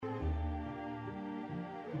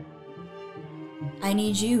I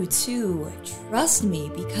need you to trust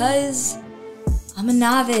me because I'm a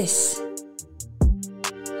novice.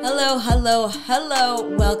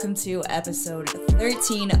 Hello. Welcome to episode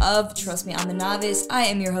 13 of Trust Me, I'm a Novice. I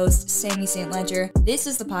am your host, Sammy St. Ledger. This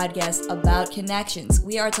is the podcast about connections.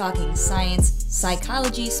 We are talking science,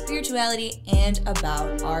 psychology, spirituality, and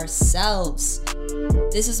about ourselves.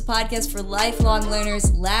 This is a podcast for lifelong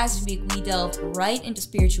learners. Last week, we delved right into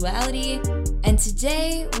spirituality, and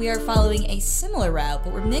today we are following a similar route,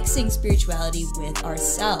 but we're mixing spirituality with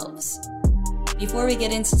ourselves. Before we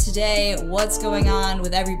get into today, what's going on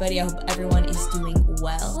with everybody? I hope everyone is doing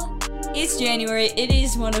well. It's January. It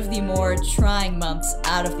is one of the more trying months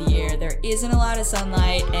out of the year. There isn't a lot of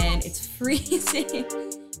sunlight and it's freezing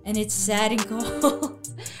and it's sad and cold.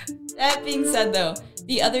 That being said though,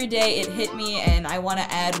 the other day it hit me and I want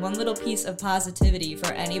to add one little piece of positivity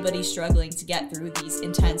for anybody struggling to get through these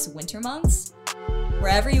intense winter months.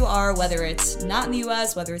 Wherever you are, whether it's not in the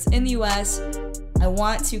US, whether it's in the US, I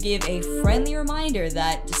want to give a friendly reminder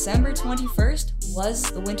that December 21st was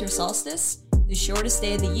the winter solstice, the shortest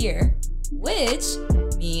day of the year, which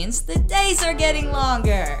means the days are getting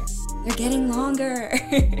longer. They're getting longer.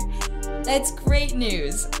 That's great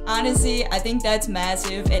news. Honestly, I think that's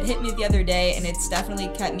massive. It hit me the other day and it's definitely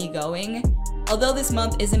kept me going. Although this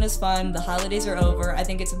month isn't as fun, the holidays are over, I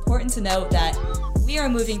think it's important to note that we are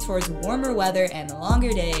moving towards warmer weather and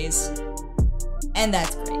longer days, and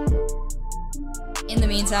that's great. In the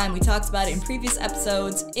meantime, we talked about it in previous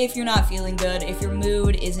episodes. If you're not feeling good, if your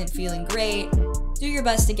mood isn't feeling great, do your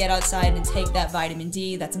best to get outside and take that vitamin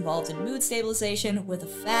D that's involved in mood stabilization with a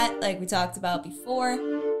fat like we talked about before.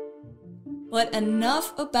 But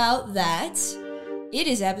enough about that. It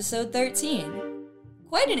is episode 13.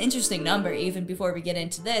 Quite an interesting number even before we get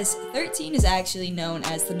into this. 13 is actually known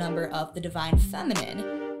as the number of the divine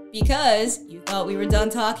feminine because you thought we were done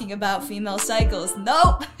talking about female cycles.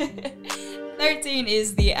 Nope! 13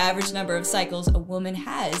 is the average number of cycles a woman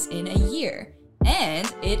has in a year,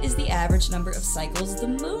 and it is the average number of cycles the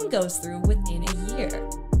moon goes through within a year.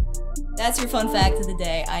 That's your fun fact of the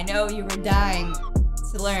day. I know you were dying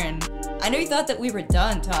to learn. I know you thought that we were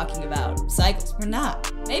done talking about cycles. We're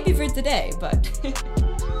not. Maybe for today, but...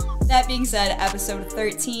 That being said, episode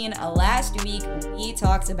 13, last week we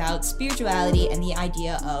talked about spirituality and the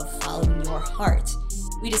idea of following your heart.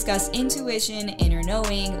 We discussed intuition, inner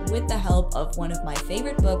knowing, with the help of one of my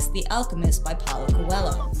favorite books, The Alchemist by Paulo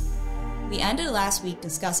Coelho. We ended last week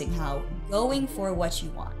discussing how going for what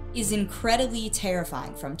you want is incredibly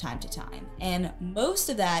terrifying from time to time, and most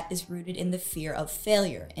of that is rooted in the fear of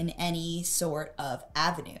failure in any sort of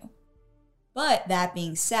avenue. But that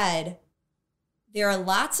being said, there are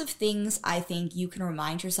lots of things I think you can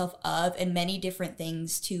remind yourself of and many different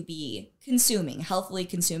things to be consuming, healthfully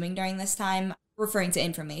consuming during this time, referring to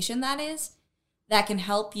information that is, that can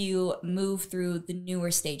help you move through the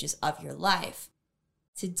newer stages of your life.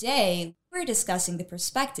 Today, we're discussing the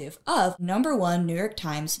perspective of #1 New York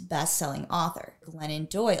Times bestselling author, Glennon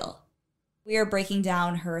Doyle. We are breaking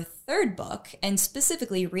down her third book and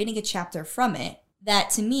specifically reading a chapter from it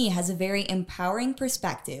that to me has a very empowering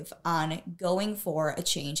perspective on going for a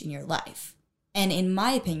change in your life. And in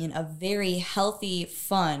my opinion, a very healthy,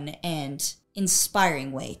 fun, and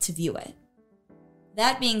inspiring way to view it.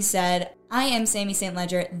 That being said, I am Sammy St.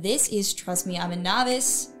 Ledger. This is Trust Me, I'm a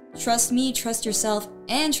Novice. Trust me, trust yourself,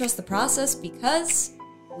 and trust the process because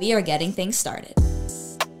we are getting things started.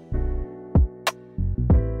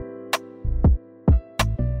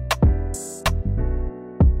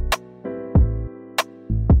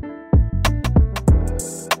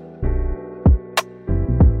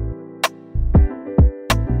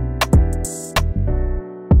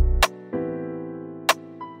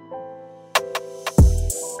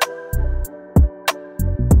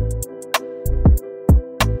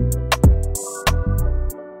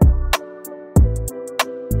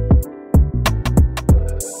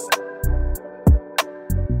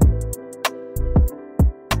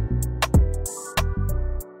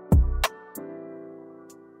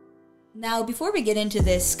 Now, before we get into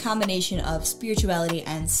this combination of spirituality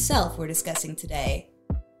and self we're discussing today,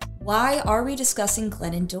 why are we discussing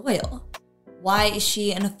Glennon Doyle? Why is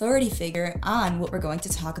she an authority figure on what we're going to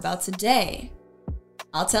talk about today?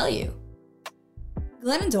 I'll tell you.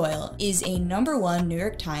 Glennon Doyle is a #1 New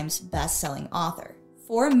York Times bestselling author.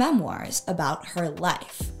 4 memoirs about her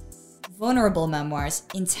life. Vulnerable memoirs,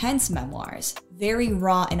 intense memoirs, very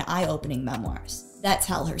raw and eye-opening memoirs that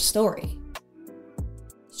tell her story.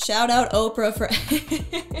 Shout out Oprah for...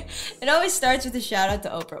 It always starts with a shout out to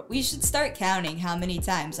Oprah. We should start counting how many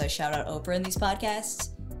times I shout out Oprah in these podcasts.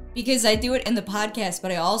 Because I do it in the podcast,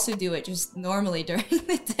 but I also do it just normally during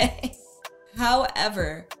the day.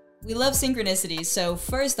 However, we love synchronicities, so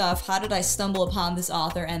first off, how did I stumble upon this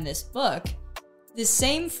author and this book? The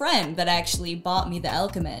same friend that actually bought me The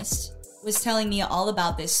Alchemist was telling me all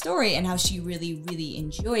about this story and how she really, really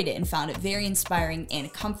enjoyed it and found it very inspiring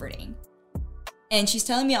and comforting. And she's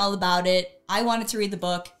telling me all about it. I wanted to read the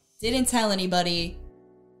book, didn't tell anybody.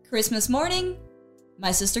 Christmas morning,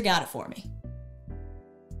 my sister got it for me.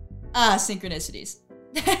 Synchronicities.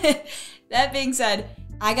 That being said,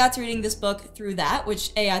 I got to reading this book through that,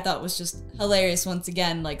 which I thought was just hilarious once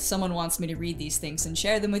again. Like, someone wants me to read these things and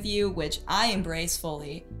share them with you, which I embrace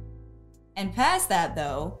fully. And past that,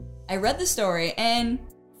 though, I read the story, and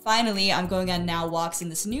finally, I'm going on now walks in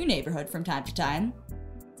this new neighborhood from time to time,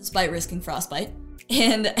 despite risking frostbite.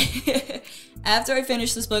 And after I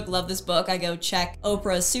finish this book, love this book, I go check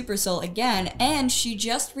Oprah's Super Soul again, and she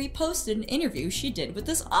just reposted an interview she did with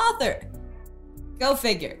this author. Go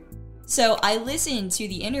figure. So I listened to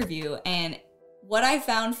the interview, and what I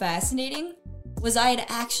found fascinating was I had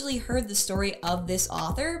actually heard the story of this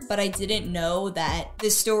author, but I didn't know that the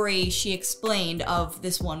story she explained of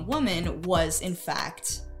this one woman was, in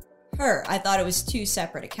fact, her. I thought it was two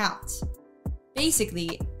separate accounts.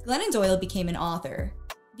 Basically, Glennon Doyle became an author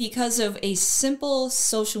because of a simple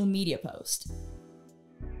social media post.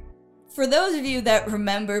 For those of you that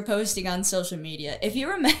remember posting on social media, if you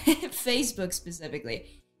remember Facebook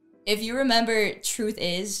specifically, if you remember Truth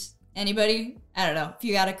Is, anybody? I don't know. If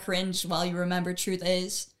you gotta cringe while you remember Truth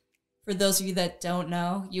Is. For those of you that don't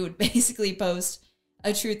know, you would basically post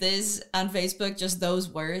a Truth Is on Facebook, just those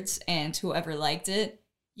words, and whoever liked it,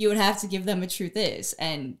 you would have to give them a Truth Is,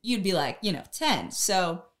 and you'd be like, 10.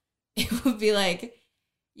 So it would be like,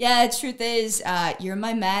 yeah, Truth Is, you're in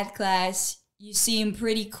my math class, you seem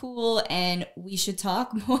pretty cool, and we should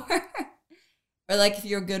talk more. Or like if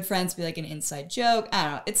you're good friends, be like an inside joke. I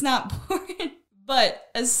don't know. It's not important. But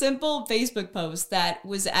a simple Facebook post that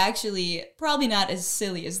was actually probably not as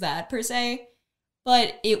silly as that per se,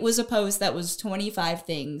 but it was a post that was 25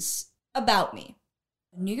 things about me.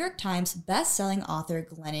 New York Times best-selling author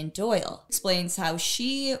Glennon Doyle explains how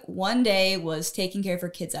she one day was taking care of her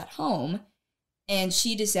kids at home and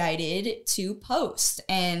she decided to post.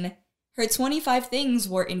 And her 25 things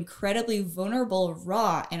were incredibly vulnerable,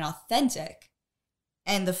 raw, and authentic.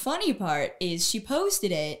 And the funny part is she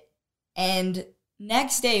posted it and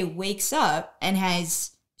next day wakes up and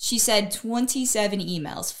has, she said, 27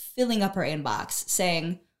 emails filling up her inbox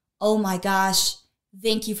saying, oh my gosh,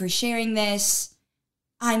 thank you for sharing this.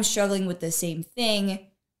 I'm struggling with the same thing.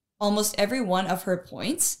 Almost every one of her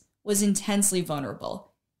points was intensely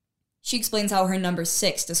vulnerable. She explains how her number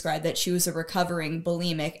 6 described that she was a recovering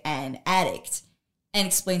bulimic and addict, and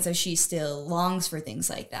explains how she still longs for things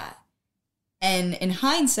like that. And in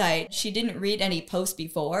hindsight, she didn't read any posts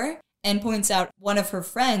before, and points out one of her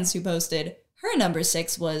friends who posted her number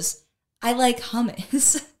 6 was, I like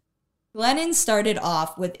hummus. Glennon started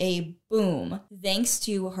off with a boom thanks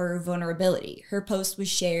to her vulnerability. Her post was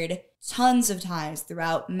shared tons of times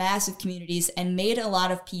throughout massive communities and made a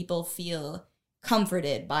lot of people feel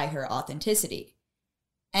comforted by her authenticity.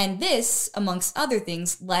 And this, amongst other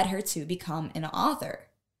things, led her to become an author.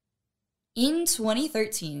 In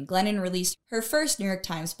 2013, Glennon released her first New York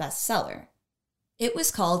Times bestseller. It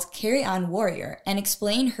was called Carry On Warrior and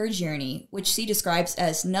explained her journey, which she describes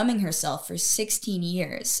as numbing herself for 16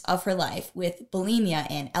 years of her life with bulimia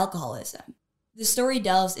and alcoholism. The story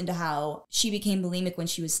delves into how she became bulimic when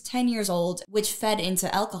she was 10 years old, which fed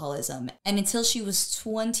into alcoholism, and until she was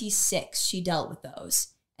 26, she dealt with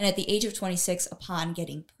those. And at the age of 26, upon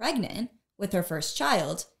getting pregnant with her first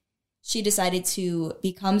child, she decided to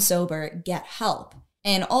become sober, get help,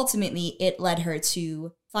 and ultimately it led her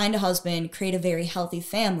to find a husband, create a very healthy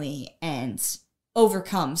family, and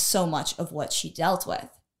overcome so much of what she dealt with.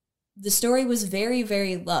 The story was very,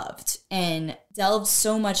 very loved and delved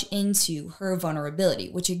so much into her vulnerability,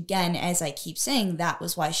 which again, as I keep saying, that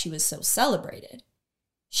was why she was so celebrated.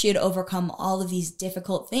 She had overcome all of these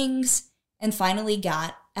difficult things and finally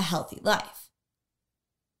got a healthy life.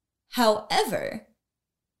 However,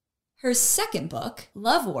 her second book,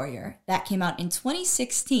 Love Warrior, that came out in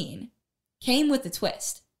 2016, came with a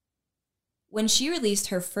twist. When she released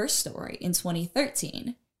her first story in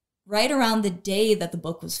 2013, right around the day that the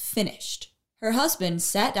book was finished, her husband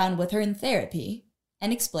sat down with her in therapy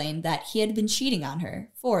and explained that he had been cheating on her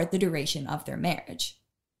for the duration of their marriage.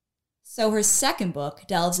 So her second book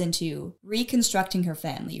delves into reconstructing her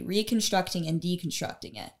family, reconstructing and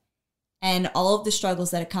deconstructing it, and all of the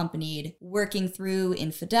struggles that accompanied working through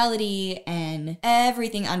infidelity and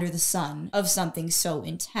everything under the sun of something so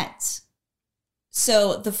intense.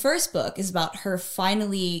 So the first book is about her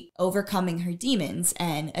finally overcoming her demons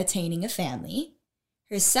and attaining a family.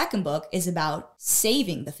 Her second book is about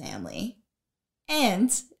saving the family.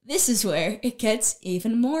 And this is where it gets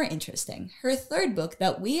even more interesting. Her third book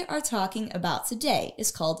that we are talking about today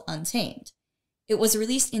is called Untamed. It was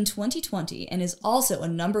released in 2020 and is also a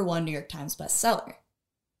 #1 New York Times bestseller.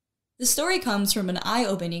 The story comes from an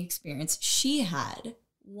eye-opening experience she had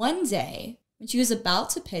one day when she was about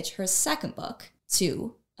to pitch her second book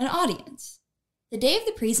to an audience. The day of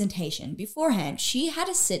the presentation, beforehand, she had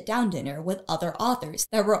a sit-down dinner with other authors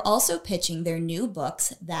that were also pitching their new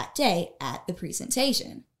books that day at the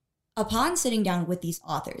presentation. Upon sitting down with these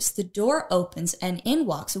authors, the door opens and in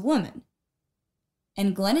walks a woman.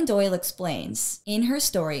 And Glennon Doyle explains in her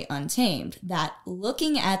story, Untamed, that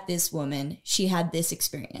looking at this woman, she had this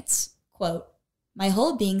experience. Quote, "My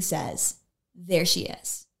whole being says, there she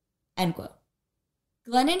is." End quote.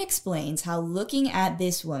 Glennon explains how looking at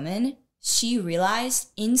this woman, she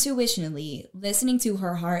realized intuitionally, listening to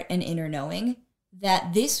her heart and inner knowing,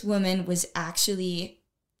 that this woman was actually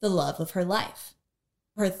the love of her life.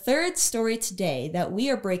 Her third story today that we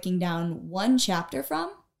are breaking down one chapter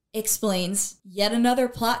from explains yet another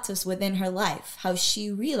plot twist within her life, how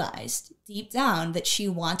she realized deep down that she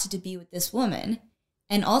wanted to be with this woman,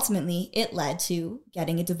 and ultimately it led to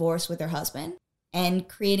getting a divorce with her husband and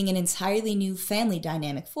creating an entirely new family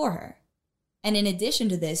dynamic for her. And in addition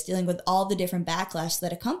to this, dealing with all the different backlash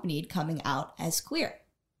that accompanied coming out as queer.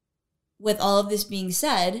 With all of this being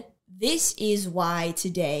said, this is why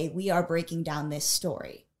today we are breaking down this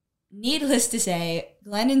story. Needless to say,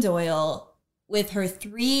 Glennon Doyle, with her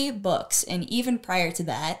 3 books, and even prior to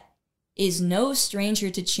that, is no stranger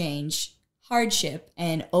to change, hardship,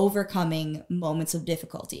 and overcoming moments of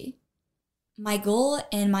difficulty. My goal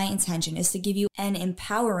and my intention is to give you an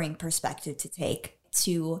empowering perspective to take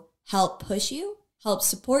to help push you, help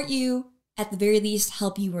support you, at the very least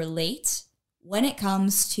help you relate when it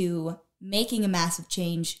comes to making a massive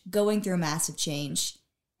change, going through a massive change,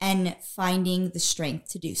 and finding the strength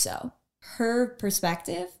to do so. Her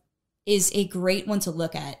perspective is a great one to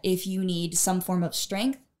look at if you need some form of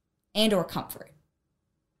strength and or comfort.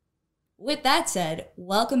 With that said,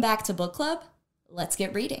 welcome back to Book Club. Let's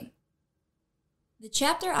get reading. The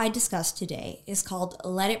chapter I discussed today is called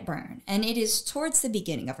Let It Burn, and it is towards the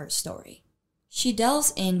beginning of her story. She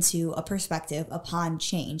delves into a perspective upon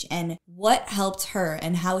change and what helped her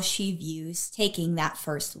and how she views taking that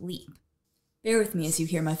first leap. Bear with me as you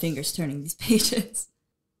hear my fingers turning these pages.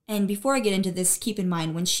 And before I get into this, keep in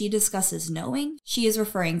mind when she discusses knowing, she is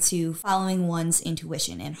referring to following one's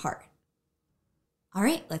intuition and heart. All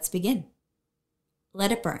right, let's begin.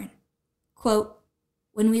 Let it burn. Quote,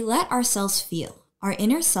 "When we let ourselves feel, our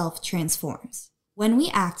inner self transforms. When we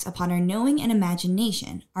act upon our knowing and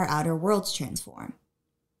imagination, our outer worlds transform.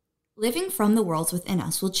 Living from the worlds within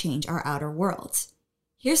us will change our outer worlds.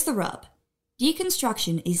 Here's the rub.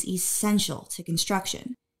 Deconstruction is essential to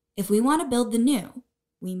construction. If we want to build the new,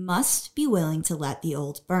 we must be willing to let the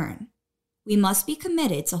old burn. We must be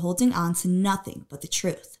committed to holding on to nothing but the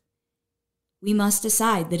truth. We must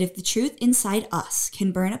decide that if the truth inside us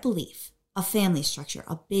can burn a belief, a family structure,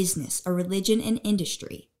 a business, a religion, an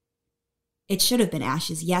industry, it should have been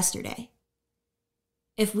ashes yesterday.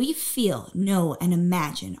 If we feel, know, and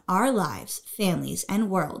imagine our lives, families, and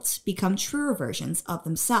worlds become truer versions of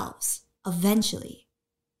themselves, eventually.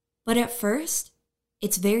 But at first,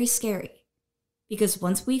 it's very scary, because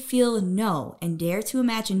once we feel, know, and dare to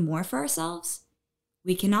imagine more for ourselves,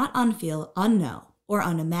 we cannot unfeel, unknow, or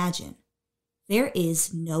unimagine. There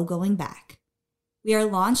is no going back. We are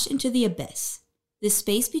launched into the abyss, the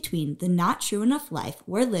space between the not true enough life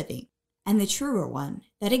we're living and the truer one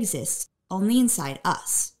that exists only inside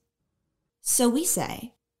us. So we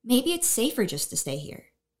say, maybe it's safer just to stay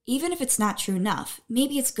here. Even if it's not true enough,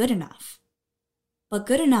 maybe it's good enough. But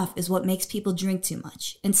good enough is what makes people drink too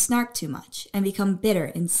much and snark too much and become bitter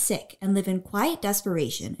and sick and live in quiet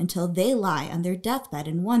desperation until they lie on their deathbed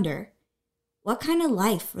and wonder, what kind of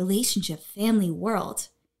life, relationship, family, world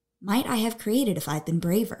might I have created if I'd been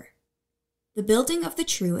braver? The building of the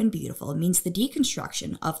true and beautiful means the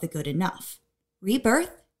deconstruction of the good enough.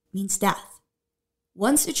 Rebirth means death.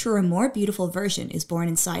 Once a truer, more beautiful version is born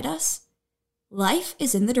inside us, life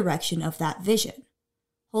is in the direction of that vision.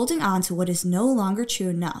 Holding on to what is no longer true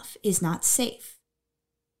enough is not safe.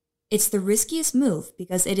 It's the riskiest move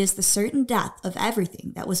because it is the certain death of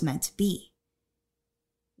everything that was meant to be.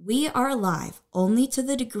 We are alive only to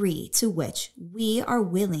the degree to which we are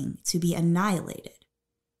willing to be annihilated.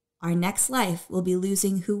 Our next life will be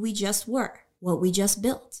losing who we just were, what we just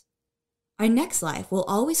built. Our next life will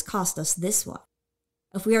always cost us this one.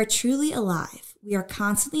 If we are truly alive, we are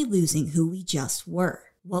constantly losing who we just were,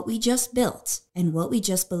 what we just built, and what we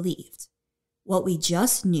just believed, what we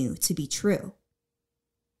just knew to be true.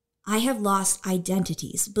 I have lost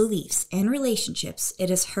identities, beliefs, and relationships it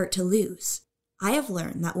has hurt to lose. I have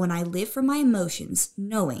learned that when I live from my emotions,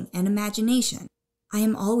 knowing, and imagination, I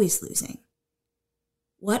am always losing.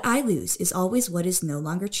 What I lose is always what is no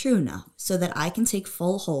longer true enough so that I can take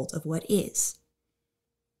full hold of what is.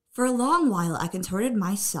 For a long while, I contorted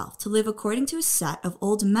myself to live according to a set of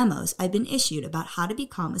old memos I'd been issued about how to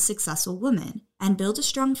become a successful woman and build a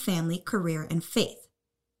strong family, career, and faith.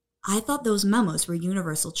 I thought those memos were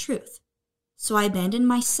universal truth, so I abandoned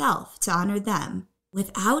myself to honor them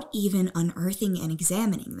without even unearthing and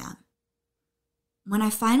examining them. When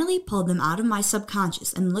I finally pulled them out of my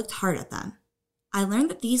subconscious and looked hard at them, I learned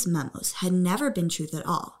that these memos had never been truth at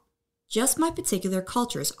all, just my particular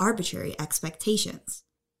culture's arbitrary expectations.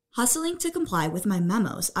 Hustling to comply with my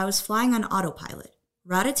memos, I was flying on autopilot,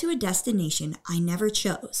 routed to a destination I never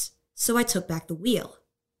chose, so I took back the wheel.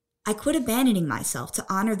 I quit abandoning myself to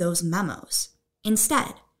honor those memos.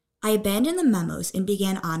 Instead, I abandoned the memos and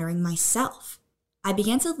began honoring myself. I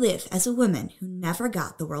began to live as a woman who never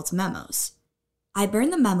got the world's memos. I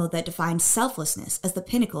burned the memo that defined selflessness as the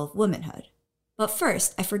pinnacle of womanhood. But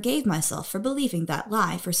first, I forgave myself for believing that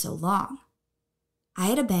lie for so long. I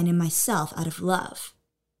had abandoned myself out of love.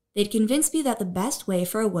 They'd convinced me that the best way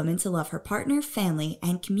for a woman to love her partner, family,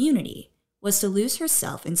 and community was to lose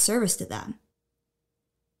herself in service to them.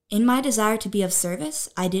 In my desire to be of service,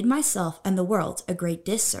 I did myself and the world a great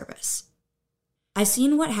disservice. I've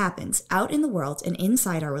seen what happens out in the world and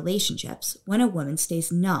inside our relationships when a woman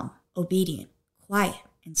stays numb, obedient, quiet,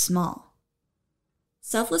 and small.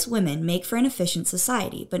 Selfless women make for an efficient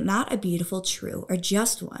society, but not a beautiful, true, or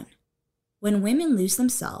just one. When women lose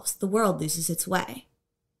themselves, the world loses its way.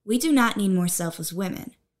 We do not need more selfless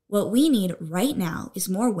women. What we need right now is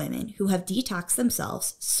more women who have detoxed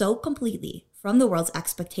themselves so completely from the world's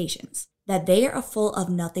expectations that they are full of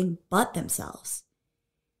nothing but themselves.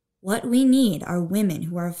 What we need are women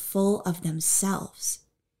who are full of themselves.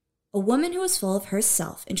 A woman who is full of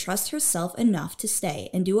herself and trusts herself enough to stay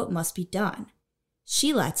and do what must be done.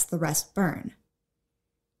 She lets the rest burn.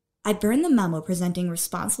 I burned the memo presenting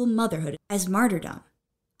responsible motherhood as martyrdom.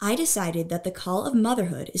 I decided that the call of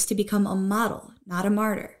motherhood is to become a model, not a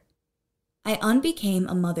martyr. I unbecame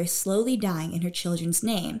a mother slowly dying in her children's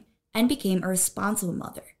name and became a responsible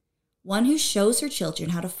mother, one who shows her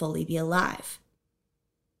children how to fully be alive.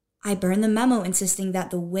 I burned the memo insisting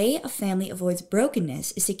that the way a family avoids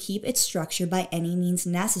brokenness is to keep its structure by any means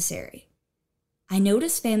necessary. I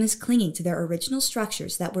noticed families clinging to their original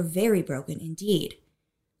structures that were very broken indeed.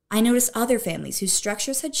 I noticed other families whose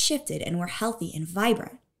structures had shifted and were healthy and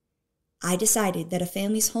vibrant. I decided that a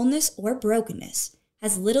family's wholeness or brokenness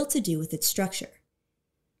has little to do with its structure.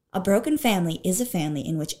 A broken family is a family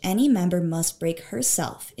in which any member must break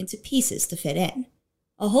herself into pieces to fit in.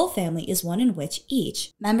 A whole family is one in which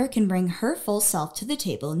each member can bring her full self to the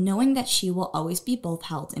table, knowing that she will always be both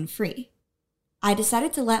held and free. I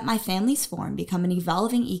decided to let my family's form become an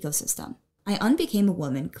evolving ecosystem. I unbecame a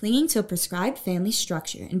woman clinging to a prescribed family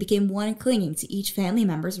structure and became one clinging to each family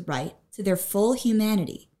member's right to their full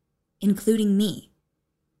humanity, including me.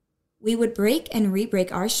 We would break and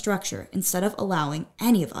re-break our structure instead of allowing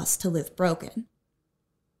any of us to live broken.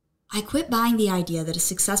 I quit buying the idea that a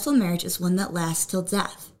successful marriage is one that lasts till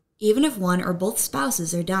death, even if one or both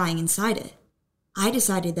spouses are dying inside it. I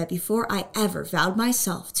decided that before I ever vowed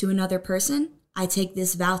myself to another person, I take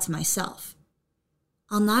this vow to myself.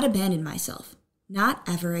 I'll not abandon myself, not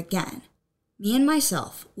ever again. Me and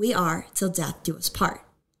myself, we are till death do us part.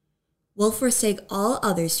 We'll forsake all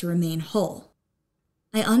others to remain whole.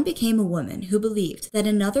 I unbecame a woman who believed that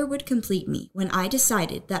another would complete me when I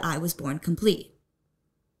decided that I was born complete.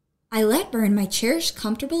 I let burn my cherished,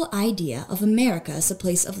 comfortable idea of America as a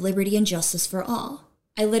place of liberty and justice for all.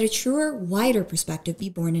 I let a truer, wider perspective be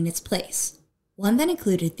born in its place, one that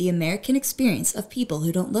included the American experience of people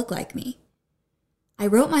who don't look like me. I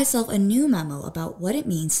wrote myself a new memo about what it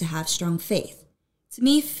means to have strong faith. To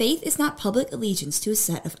me, faith is not public allegiance to a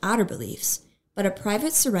set of outer beliefs, but a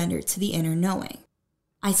private surrender to the inner knowing.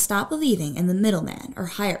 I stopped believing in the middleman or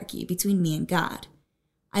hierarchy between me and God.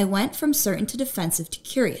 I went from certain to defensive to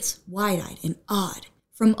curious, wide-eyed, and awed,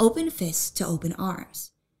 from open fists to open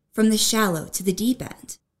arms, from the shallow to the deep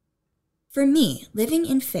end. For me, living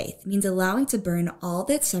in faith means allowing to burn all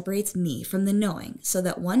that separates me from the knowing so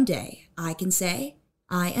that one day I can say,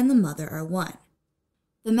 I and the mother are one.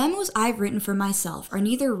 The memos I've written for myself are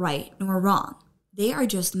neither right nor wrong. They are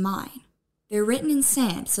just mine. They're written in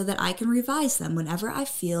sand so that I can revise them whenever I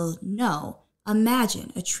feel, no,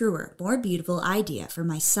 imagine a truer, more beautiful idea for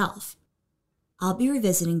myself. I'll be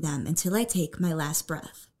revisiting them until I take my last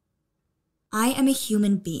breath. I am a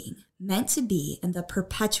human being, meant to be in the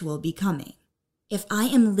perpetual becoming. If I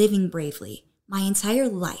am living bravely, my entire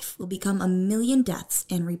life will become a million deaths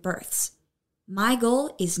and rebirths. My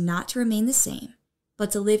goal is not to remain the same,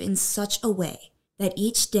 but to live in such a way that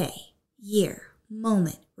each day, year,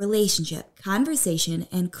 moment, relationship, conversation,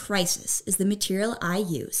 and crisis is the material I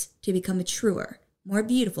use to become a truer, more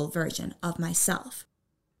beautiful version of myself.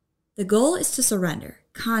 The goal is to surrender,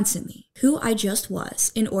 constantly, who I just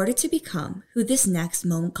was in order to become who this next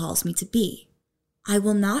moment calls me to be. I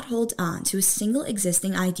will not hold on to a single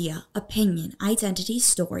existing idea, opinion, identity,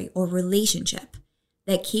 story, or relationship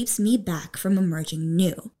that keeps me back from emerging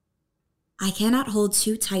new. I cannot hold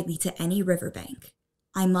too tightly to any riverbank.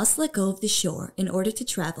 I must let go of the shore in order to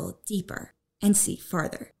travel deeper and see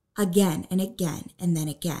farther, again and again and then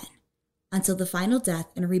again, until the final death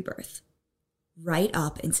and rebirth. Right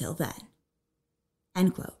up until then.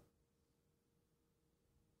 End quote.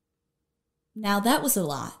 Now that was a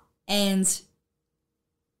lot, and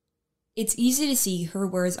it's easy to see her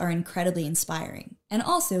words are incredibly inspiring, and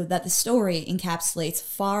also that the story encapsulates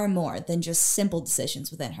far more than just simple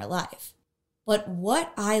decisions within her life. But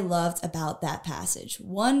what I loved about that passage,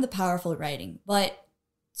 one, the powerful writing, but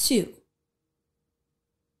two,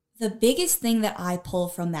 the biggest thing that I pull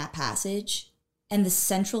from that passage and the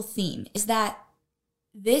central theme is that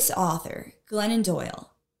this author, Glennon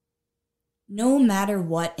Doyle, no matter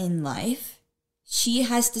what in life, she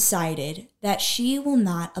has decided that she will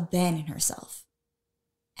not abandon herself.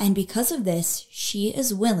 And because of this, she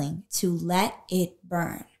is willing to let it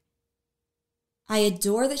burn. I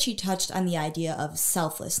adore that she touched on the idea of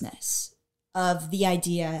selflessness, of the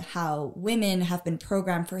idea how women have been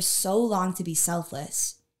programmed for so long to be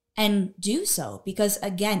selfless and do so because,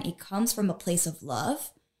 again, it comes from a place of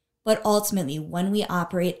love. But ultimately, when we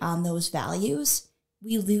operate on those values,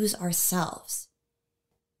 we lose ourselves.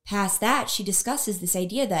 Past that, she discusses this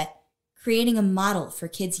idea that creating a model for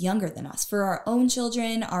kids younger than us, for our own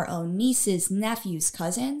children, our own nieces, nephews,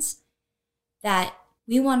 cousins, that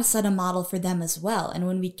we want to set a model for them as well. And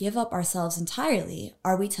when we give up ourselves entirely,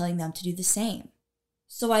 are we telling them to do the same?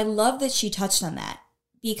 So I love that she touched on that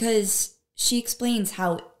because she explains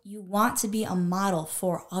how you want to be a model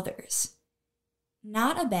for others.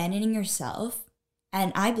 Not abandoning yourself,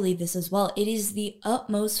 and I believe this as well, it is the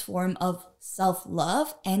utmost form of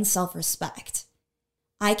self-love and self-respect.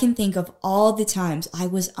 I can think of all the times I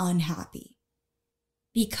was unhappy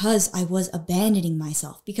because I was abandoning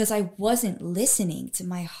myself, because I wasn't listening to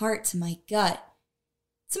my heart, to my gut,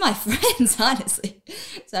 to my friends, honestly.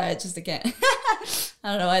 Sorry, just again. I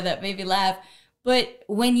don't know why that made me laugh. But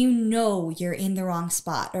when you know you're in the wrong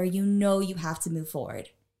spot or you know you have to move forward,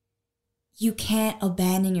 you can't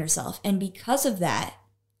abandon yourself. And because of that,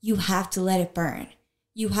 you have to let it burn.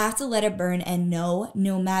 You have to let it burn and know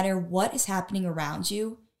no matter what is happening around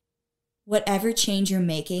you, whatever change you're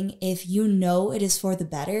making, if you know it is for the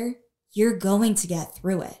better, you're going to get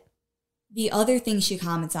through it. The other thing she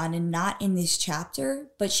comments on, and not in this chapter,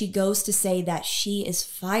 but she goes to say that she is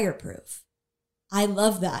fireproof. I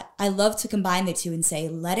love that. I love to combine the two and say,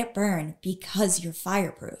 let it burn because you're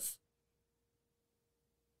fireproof.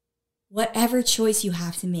 Whatever choice you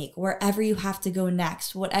have to make, wherever you have to go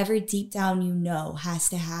next, whatever deep down you know has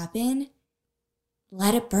to happen,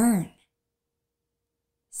 let it burn.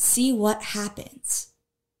 See what happens.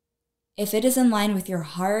 If it is in line with your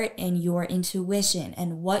heart and your intuition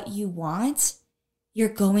and what you want, you're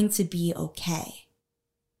going to be okay.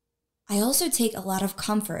 I also take a lot of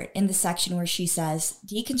comfort in the section where she says,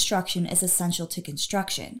 deconstruction is essential to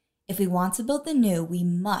construction. If we want to build the new, we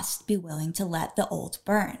must be willing to let the old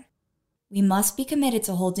burn. We must be committed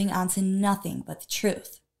to holding on to nothing but the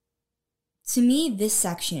truth. To me, this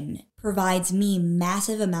section provides me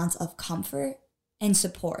massive amounts of comfort and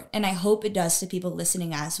support, and I hope it does to people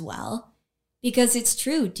listening as well, because it's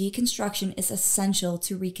true, deconstruction is essential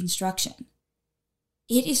to reconstruction.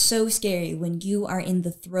 It is so scary when you are in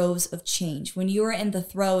the throes of change, when you are in the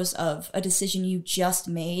throes of a decision you just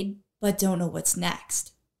made but don't know what's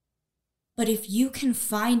next. But if you can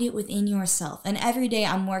find it within yourself, and every day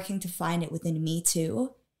I'm working to find it within me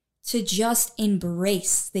too, to just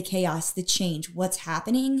embrace the chaos, the change, what's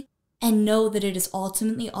happening, and know that it is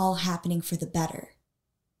ultimately all happening for the better.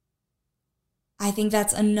 I think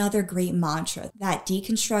that's another great mantra, that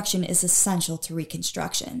deconstruction is essential to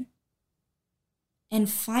reconstruction. And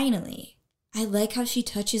finally, I like how she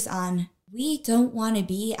touches on, we don't want to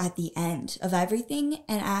be at the end of everything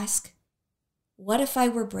and ask, what if I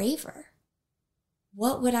were braver?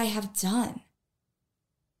 What would I have done?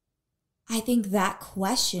 I think that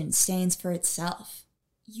question stands for itself.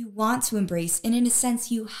 You want to embrace, and in a sense,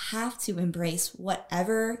 you have to embrace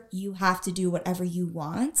whatever you have to do, whatever you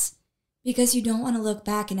want, because you don't want to look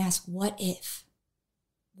back and ask, what if?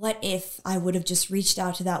 What if I would have just reached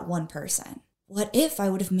out to that one person? What if I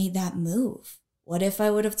would have made that move? What if I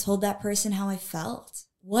would have told that person how I felt?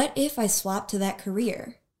 What if I swapped to that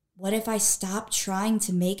career? What if I stopped trying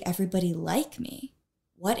to make everybody like me?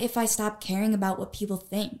 What if I stopped caring about what people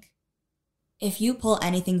think? If you pull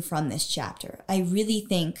anything from this chapter, I really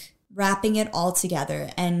think wrapping it all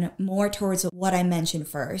together and more towards what I mentioned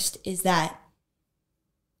first is that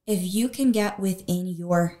if you can get within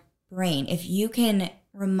your brain, if you can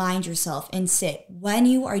remind yourself and sit when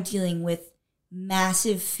you are dealing with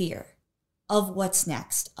massive fear of what's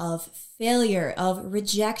next, of failure, of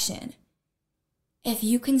rejection, if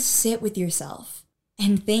you can sit with yourself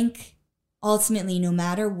and think, ultimately, no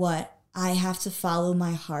matter what, I have to follow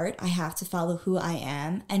my heart. I have to follow who I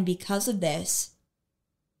am. And because of this,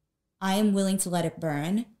 I am willing to let it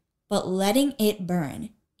burn. But letting it burn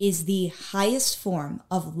is the highest form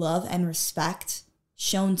of love and respect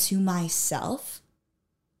shown to myself.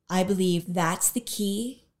 I believe that's the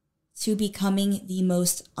key to becoming the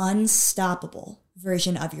most unstoppable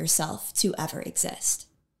version of yourself to ever exist.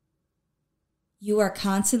 You are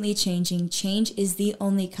constantly changing. Change is the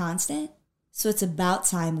only constant. So it's about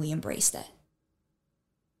time we embraced it.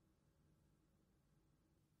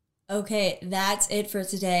 Okay, that's it for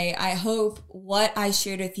today. I hope what I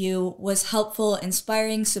shared with you was helpful,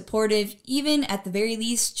 inspiring, supportive, even at the very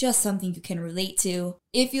least, just something you can relate to.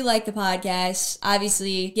 If you like the podcast,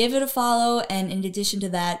 obviously give it a follow. And in addition to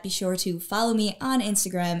that, be sure to follow me on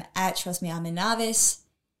Instagram at Trust Me, I'm a Novice.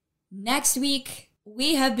 Next week,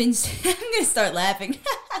 we have been, I'm going to start laughing.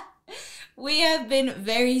 We have been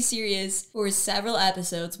very serious for several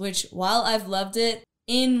episodes, which while I've loved it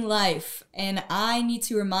in life, and I need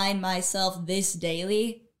to remind myself this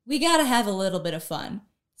daily, we gotta have a little bit of fun.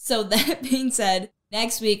 So that being said,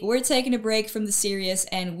 next week we're taking a break from the serious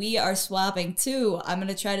and we are swapping to, I'm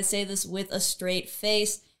gonna try to say this with a straight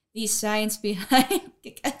face, the science behind...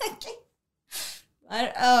 It's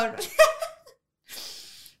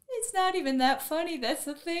not even that funny, that's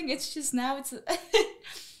the thing, it's just now it's...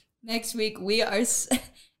 Next week we are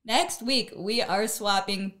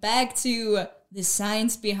swapping back to the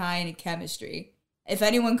science behind chemistry. If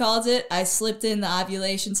anyone calls it, I slipped in the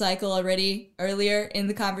ovulation cycle already earlier in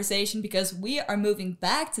the conversation because we are moving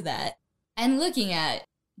back to that and looking at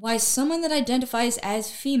why someone that identifies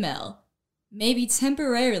as female may be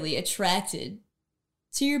temporarily attracted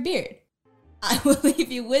to your beard. I will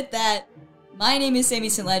leave you with that. My name is Sammy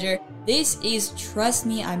St. Ledger. This is Trust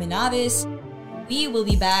Me, I'm a Novice. We will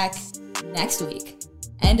be back next week.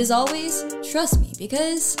 And as always, trust me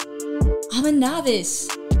because I'm a novice.